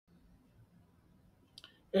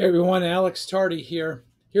Hey everyone, Alex Tardy here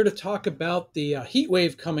to talk about the heat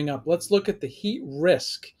wave coming up. Let's look at the heat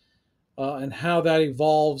risk and how that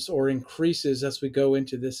evolves or increases as we go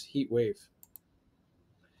into this heat wave.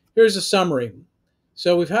 Here's a summary.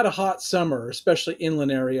 So we've had a hot summer, especially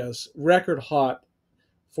inland areas, record hot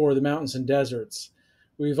for the mountains and deserts.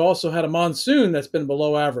 We've also had a monsoon that's been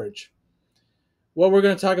below average. What we're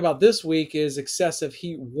going to talk about this week is excessive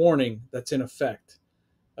heat warning that's in effect.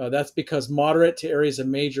 That's because moderate to areas of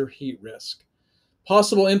major heat risk.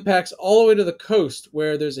 Possible impacts all the way to the coast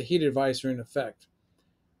where there's a heat advisory in effect.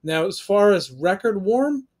 Now, as far as record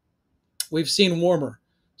warm, we've seen warmer.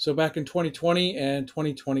 So back in 2020 and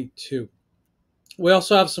 2022. We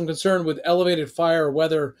also have some concern with elevated fire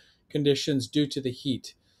weather conditions due to the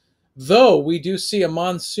heat. Though we do see a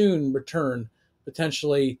monsoon return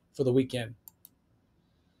potentially for the weekend.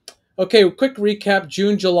 Okay, quick recap.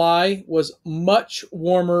 June, July was much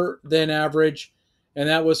warmer than average, and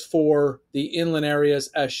that was for the inland areas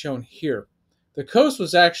as shown here. The coast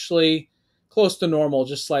was actually close to normal,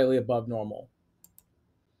 just slightly above normal.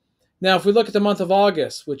 Now, if we look at the month of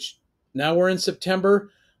August, which now we're in September,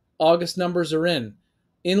 August numbers are in.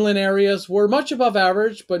 Inland areas were much above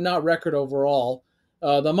average, but not record overall.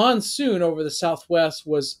 The monsoon over the southwest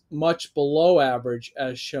was much below average,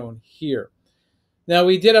 as shown here. Now,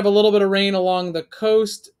 we did have a little bit of rain along the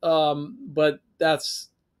coast, but that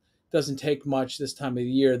doesn't take much this time of the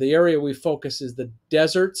year. The area we focus is the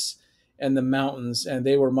deserts and the mountains, and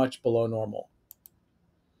they were much below normal.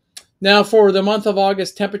 Now, for the month of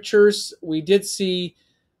August temperatures, we did see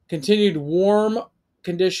continued warm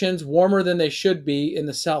conditions, warmer than they should be in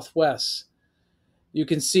the southwest. You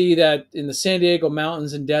can see that in the San Diego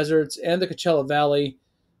mountains and deserts and the Coachella Valley,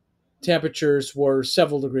 temperatures were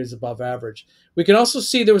several degrees above average. We can also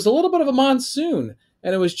see there was a little bit of a monsoon,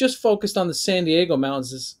 and it was just focused on the San Diego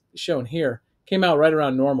mountains, as shown here. Came out right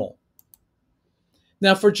around normal.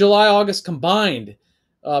 Now, for July, August combined,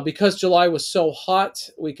 because July was so hot,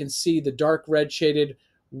 we can see the dark red shaded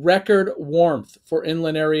record warmth for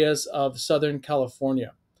inland areas of Southern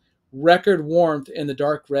California. Record warmth in the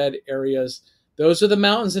dark red areas. Those are the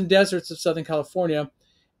mountains and deserts of Southern California.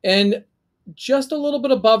 And just a little bit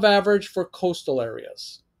above average for coastal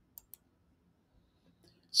areas.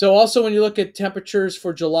 So also when you look at temperatures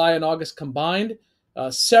for July and August combined,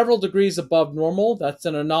 several degrees above normal. That's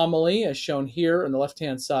an anomaly as shown here on the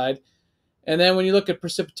left-hand side. And then when you look at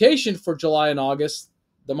precipitation for July and August,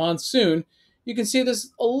 the monsoon, you can see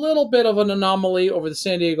there's a little bit of an anomaly over the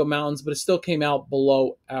San Diego mountains, but it still came out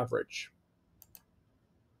below average.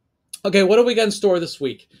 Okay, what do we got in store this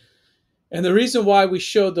week? And the reason why we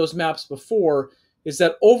showed those maps before is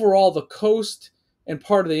that overall the coast and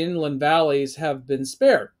part of the inland valleys have been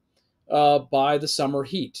spared by the summer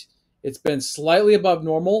heat. It's been slightly above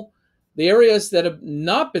normal. The areas that have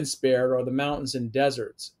not been spared are the mountains and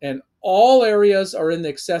deserts. And all areas are in the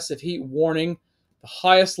excessive heat warning, the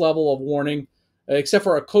highest level of warning, except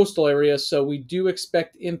for our coastal areas. So we do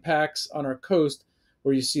expect impacts on our coast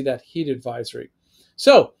where you see that heat advisory.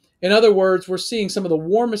 So, in other words, we're seeing some of the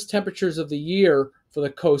warmest temperatures of the year for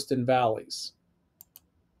the coast and valleys.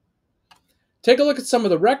 Take a look at some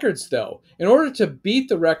of the records, though. In order to beat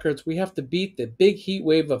the records, we have to beat the big heat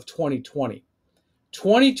wave of 2020.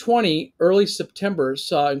 2020, early September,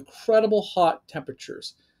 saw incredible hot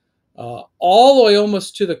temperatures, all the way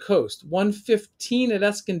almost to the coast, 115 at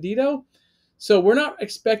Escondido. So we're not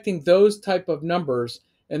expecting those type of numbers,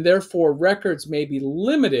 and therefore records may be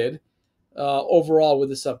limited overall with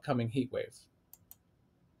this upcoming heat wave.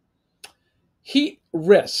 Heat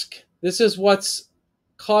risk. This is what's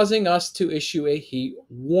causing us to issue a heat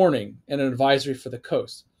warning and an advisory for the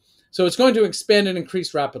coast. So it's going to expand and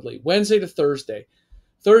increase rapidly, Wednesday to Thursday.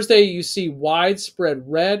 Thursday, you see widespread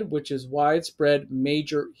red, which is widespread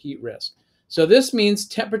major heat risk. So this means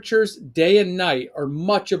temperatures day and night are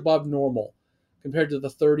much above normal compared to the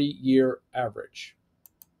 30-year average.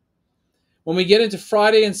 When we get into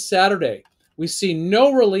Friday and Saturday, we see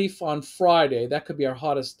no relief on Friday. That could be our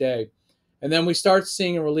hottest day. And then we start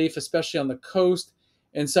seeing a relief, especially on the coast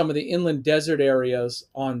and some of the inland desert areas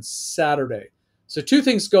on Saturday. So two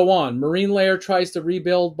things go on. Marine layer tries to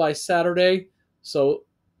rebuild by Saturday, so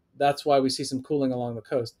that's why we see some cooling along the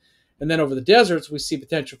coast. And then over the deserts, we see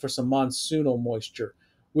potential for some monsoonal moisture,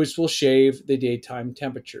 which will shave the daytime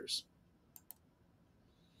temperatures.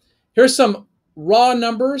 Here's some raw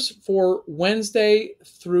numbers for Wednesday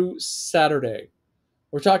through Saturday.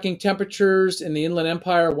 We're talking temperatures in the Inland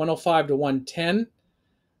Empire, 105 to 110.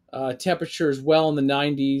 Temperatures well in the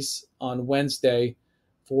 90s on Wednesday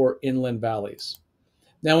for inland valleys.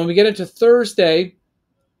 Now, when we get into Thursday,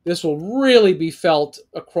 this will really be felt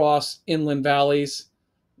across inland valleys.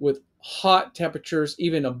 with hot temperatures,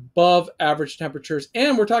 even above average temperatures.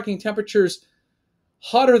 And we're talking temperatures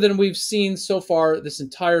hotter than we've seen so far this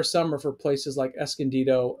entire summer for places like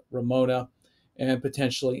Escondido, Ramona, and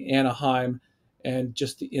potentially Anaheim and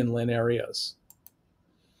just the inland areas.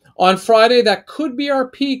 On Friday, that could be our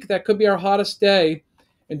peak. That could be our hottest day.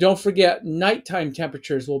 And don't forget, nighttime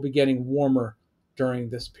temperatures will be getting warmer during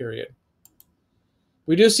this period.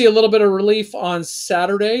 We do see a little bit of relief on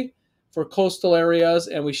Saturday for coastal areas,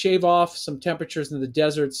 and we shave off some temperatures in the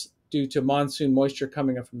deserts due to monsoon moisture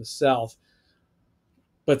coming up from the south.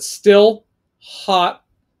 But still hot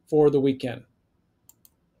for the weekend.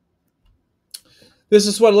 This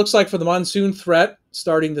is what it looks like for the monsoon threat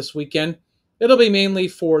starting this weekend. It'll be mainly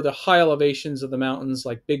for the high elevations of the mountains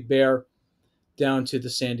like Big Bear down to the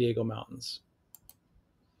San Diego mountains.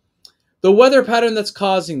 The weather pattern that's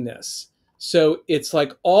causing this. So it's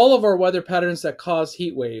like all of our weather patterns that cause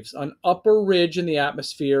heat waves. An upper ridge in the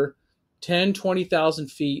atmosphere, 10,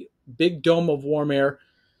 20,000 feet, big dome of warm air,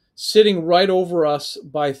 sitting right over us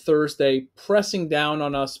by Thursday, pressing down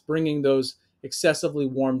on us, bringing those excessively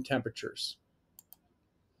warm temperatures.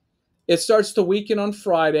 It starts to weaken on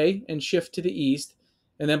Friday and shift to the east.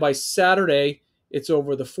 And then by Saturday, it's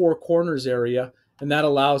over the Four Corners area, and that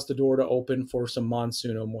allows the door to open for some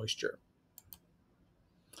monsoon moisture.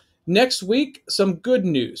 Next week, some good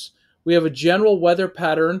news. We have a general weather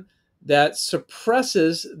pattern that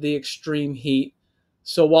suppresses the extreme heat.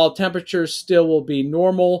 So while temperatures still will be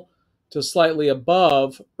normal to slightly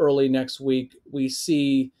above early next week, we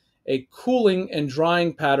see a cooling and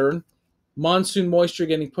drying pattern, monsoon moisture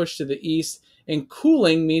getting pushed to the east, and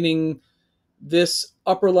cooling, meaning this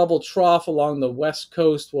upper level trough along the west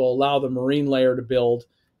coast will allow the marine layer to build.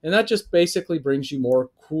 And that just basically brings you more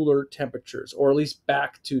cooler temperatures, or at least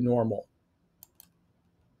back to normal.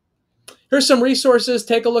 Here's some resources.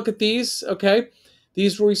 Take a look at these, okay?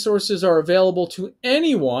 These resources are available to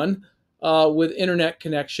anyone with internet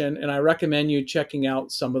connection, and I recommend you checking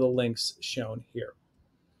out some of the links shown here.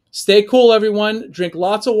 Stay cool, everyone. Drink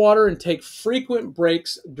lots of water and take frequent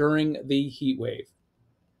breaks during the heat wave.